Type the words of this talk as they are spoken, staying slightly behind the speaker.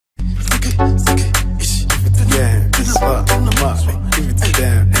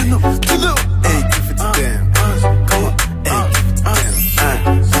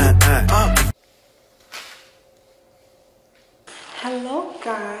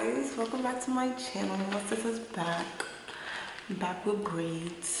guys, welcome back to my channel. My sister's back with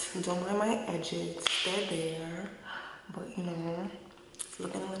braids. Don't mind my edges, they're there, but you know, it's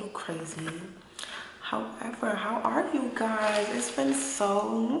looking a little crazy. However, how are you guys? It's been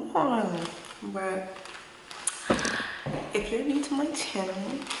so long. But if you're new to my channel,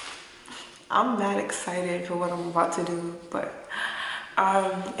 I'm not excited for what I'm about to do, but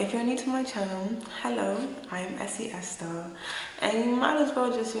if you're new to my channel, hello, I am Essy Estaa, and you might as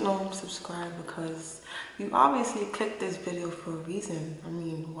well just, subscribe, because you obviously clicked this video for a reason. I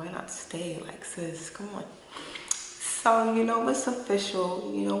mean, why not stay? Like, sis, come on. So, you know what's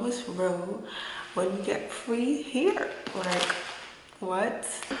official, you know what's real when you get free hair. Like, what?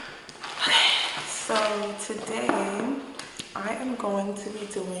 Okay, so today I am going to be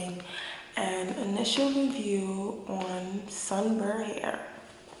doing an initial review on SUNBER hair.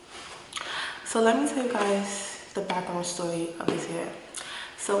 So let me tell you guys the background story of this hair.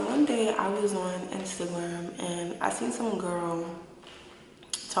 So one day I was on Instagram and I seen some girl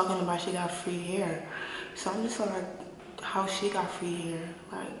talking about she got free hair. So I'm just like, how she got free hair?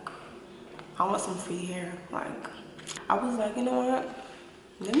 Like, I want some free hair. Like, I was like, you know what?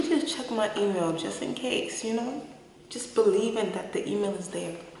 Let me just check my email just in case, just believing that the email is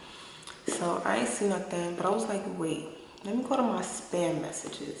there. So I ain't seen nothing, but I was like, wait, let me go to my spam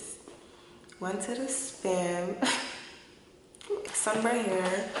messages. Went to the spam, SUNBER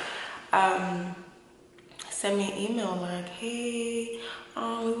hair, sent me an email like, hey,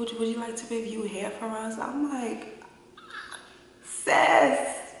 would you like to review hair for us? I'm like,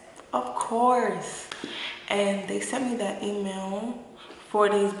 sis, of course. And they sent me that email 4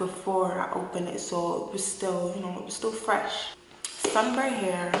 days before I opened it, so it was still, it was still fresh. SUNBER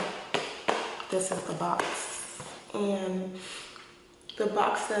hair. This is the box, and the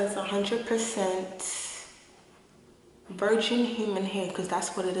box says 100% virgin human hair, because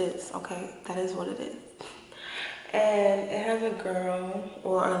that's what it is. Okay, that is what it is. And it has a girl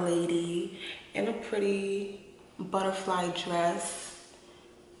or a lady in a pretty butterfly dress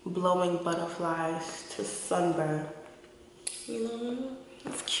blowing butterflies to SUNBER.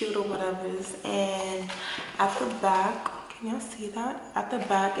 It's cute or whatever. And at the back, can y'all see that? At the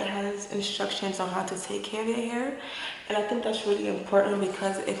back, it has instructions on how to take care of your hair. And I think that's really important,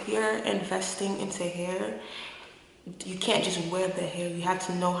 because if you're investing into hair, you can't just wear the hair. You have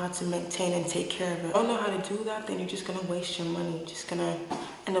to know how to maintain and take care of it. If you don't know how to do that, then you're just gonna waste your money. You're just gonna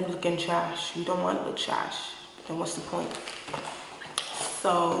end up looking trash. You don't want to look trash. Then what's the point?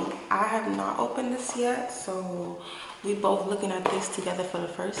 So I have not opened this yet. So we both looking at this together for the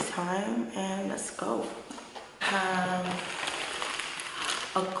first time, and let's go. Have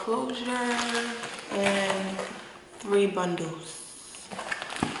a closure and 3 bundles,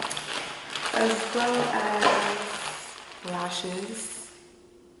 as well as lashes.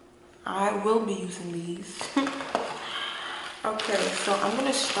 I will be using these. Okay, so I'm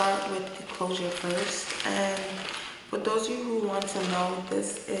gonna start with the closure first, and for those of you who want to know,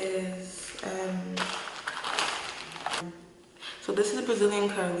 this is so this is Brazilian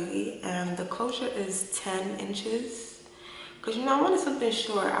curly, and the closure is 10 inches. Because, I wanted something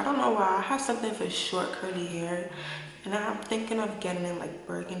short. I don't know why. I have something for short curly hair, and I'm thinking of getting it like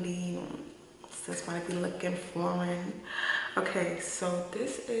burgundy. This might be looking foreign. Okay, so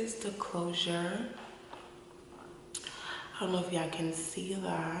this is the closure. I don't know if y'all can see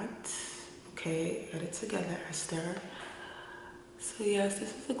that. Okay, get it together, Esther. So yes,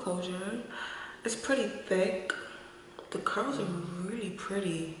 this is the closure. It's pretty thick. The curls are really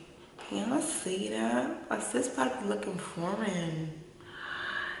pretty. Can y'all see that? Like, this about to be looking foreign.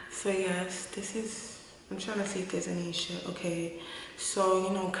 So yes, this is, I'm trying to see if there's any shed. Okay,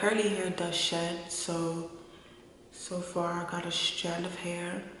 so curly hair does shed. So far I got a strand of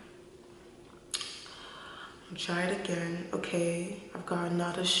hair. I'll try it again. Okay, I've got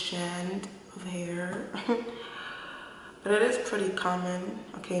another strand of hair. But it is pretty common.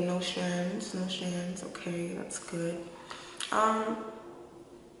 Okay, no strands. Okay, that's good.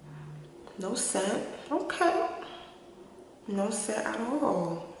 No scent. Okay, no scent at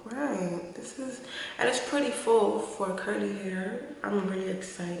all. Right, and it's pretty full for curly hair. I'm really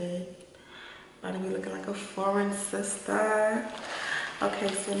excited. About to be looking like a foreign sister. Okay,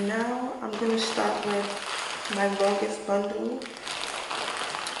 so now I'm gonna start with my longest bundle,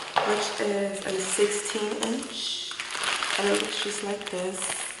 which is a 16-inch, and it looks just like this.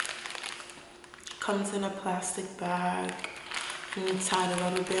 Comes in a plastic bag, and you tie the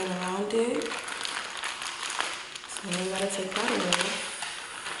rubber band around it. So now you gotta take that off.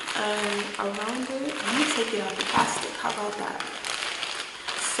 And around it, let me take it out the plastic. How about that?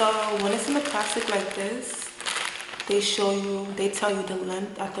 So when it's in the plastic like this, they tell you the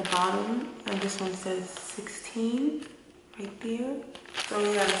length at the bottom, and this one says 16 right there. So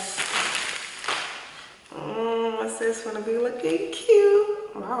yes, my sis gonna be looking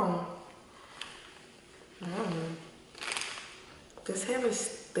cute. Wow. This hair is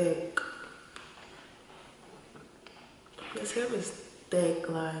thick. This hair is thick.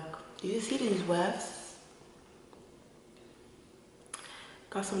 Like, do you see these wefts?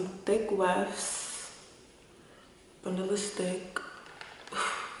 Got some thick wefts. Vanilla stick.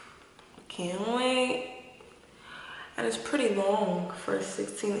 Can't wait. And it's pretty long for a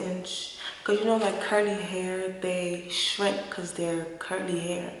 16-inch. Because you know, like curly hair, they shrink because they're curly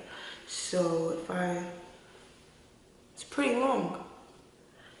hair. So it's pretty long.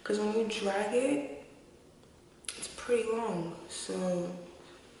 Because when you drag it, it's pretty long. So,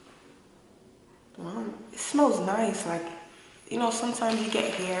 it smells nice. Like, you know, sometimes you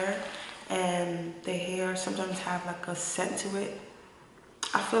get hair and the hair sometimes have like a scent to it.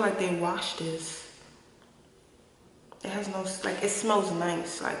 I feel like they washed this. It has no, like, it smells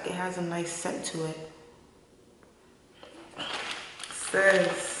nice. Like, it has a nice scent to it.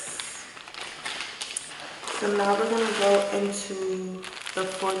 Sis. So now we're gonna go into the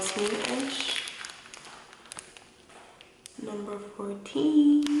 14-inch. Number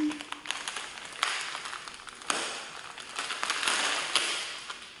 14.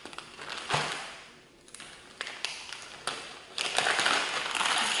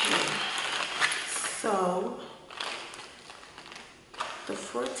 So, the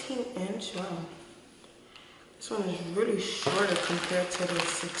 14-inch, wow, this one is really shorter compared to the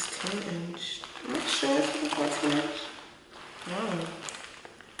 16-inch. Am I sure it's the 14-inch? Wow.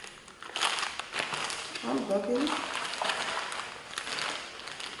 I'm bugging.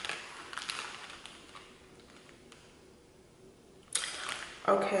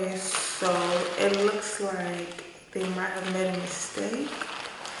 Okay, so it looks like they might have made a mistake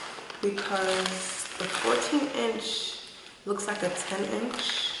because the 14-inch looks like a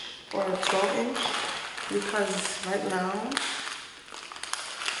 10-inch or a 12-inch because right now,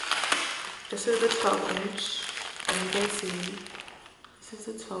 this is the 12-inch, and you can see this is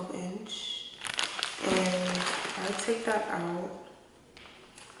the 12-inch, and I take that out.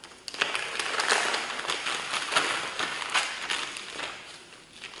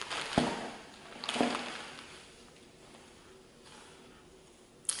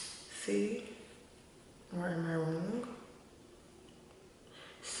 See? Or am I wrong?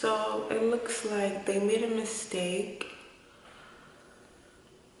 So it looks like they made a mistake.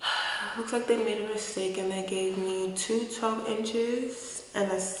 Looks like they made a mistake and they gave me two 12 inches and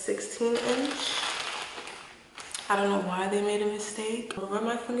a 16-inch. I don't know why they made a mistake. I'll run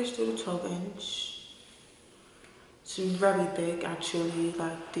my fingers through the 12-inch. It's very thick actually.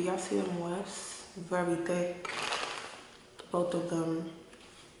 Like, do y'all see them wefts? Very thick. Both of them.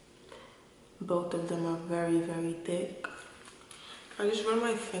 Both of them are very, very thick. I just run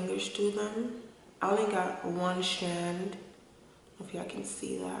my fingers through them. I only got one strand, if y'all can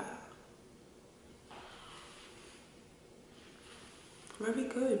see that. Very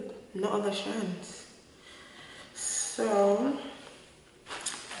good. No other strands. So,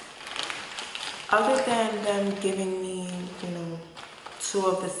 other than them giving me, you know, two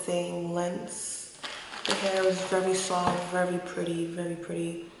of the same lengths, the hair is very soft, very pretty, very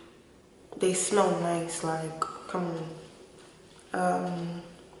pretty. They smell nice, like, come on.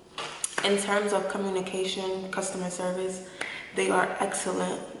 In terms of communication, customer service, they are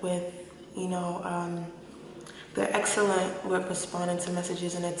excellent with, you know, they're excellent with responding to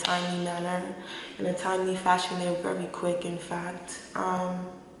messages in a timely manner, in a timely fashion. They're very quick, in fact.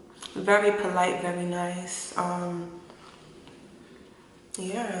 Very polite, very nice.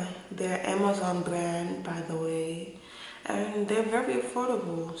 Yeah, they're Amazon brand, by the way. And they're very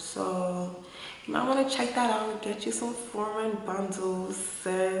affordable, so you might want to check that out. Get you some foreign bundles,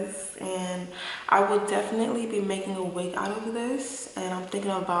 sis. And I would definitely be making a wig out of this, and I'm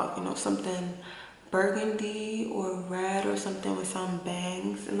thinking about, you know, something burgundy or red or something with some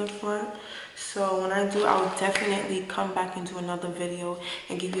bangs in the front. So when I do, I will definitely come back into another video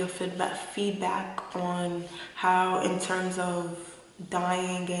and give you a feedback on how, in terms of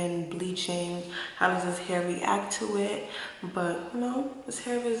dyeing and bleaching, how does this hair react to it. But you know, this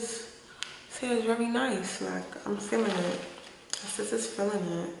hair is very nice. Like, I'm feeling it. This is feeling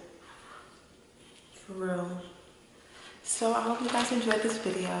it for real. So I hope you guys enjoyed this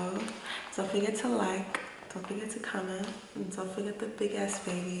video. Don't forget to like, don't forget to comment, and don't forget the big ass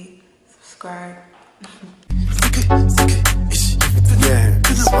baby subscribe. Yeah,